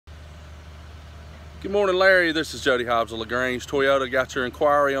Good morning, Larry. This is Jody Hobbs of LaGrange Toyota. Got your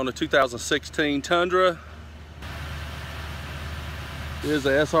inquiry on the 2016 Tundra. It is a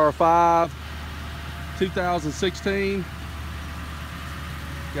SR5 2016.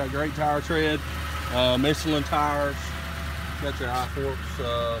 Got great tire tread, Michelin tires. Got your I-Forks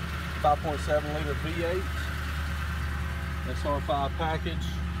 5.7 liter V8 SR5 package.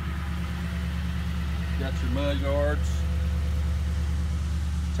 Got your mud guards,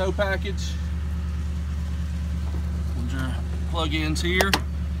 tow package. Your plug-ins here,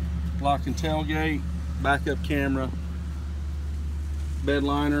 lock and tailgate, backup camera, bed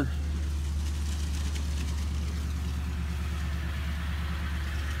liner,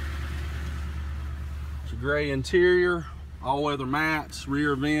 it's a gray interior, all-weather mats,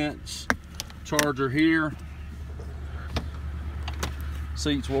 rear vents, charger here.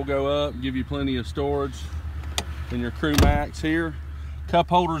 Seats will go up, give you plenty of storage in your crew max here. Cup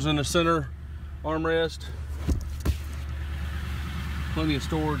holders in the center armrest. Plenty of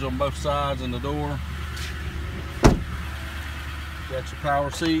storage on both sides in the door. Got your power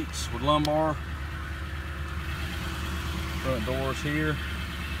seats with lumbar. Front doors here.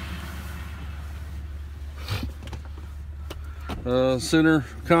 Center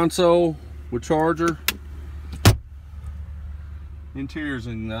console with charger. Interior's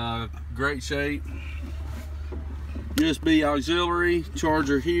in great shape. USB auxiliary,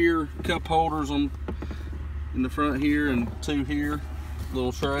 charger here, cup holders in the front here and two here.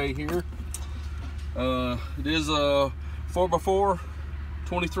 Little tray here. It is a 4x4,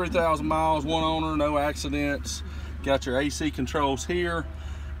 23,000 miles, one owner, no accidents. Got your AC controls here.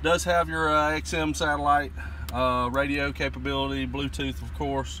 Does have your XM satellite radio capability, Bluetooth of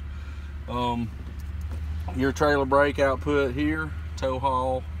course. Your trailer brake output here, tow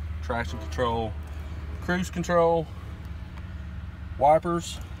haul, traction control, cruise control,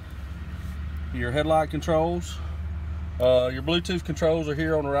 wipers, your headlight controls. Your Bluetooth controls are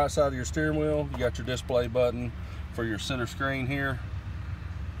here on the right side of your steering wheel. You got your display button for your center screen here.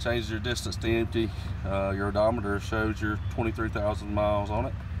 Changes your distance to empty. Your odometer shows your 23,000 miles on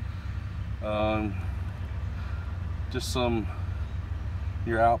it. Just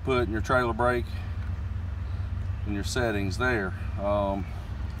your output and your trailer brake and your settings there. You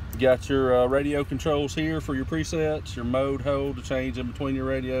got your radio controls here for your presets, your mode hold to change in between your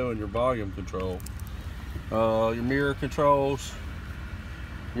radio, and your volume control. Your mirror controls,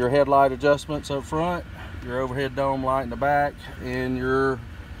 your headlight adjustments up front, your overhead dome light in the back, and your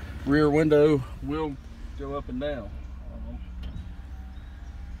rear window will go up and down.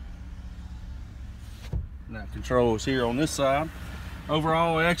 And that control is here on this side.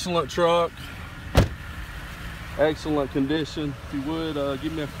 Overall, excellent truck, excellent condition. If you would,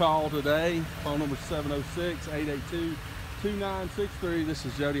 give me a call today. Phone number 706-882-2963. This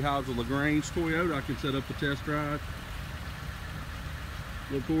is Jody Hobbs of LaGrange Toyota. I can set up a test drive.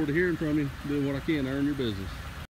 Look forward to hearing from you, doing what I can to earn your business.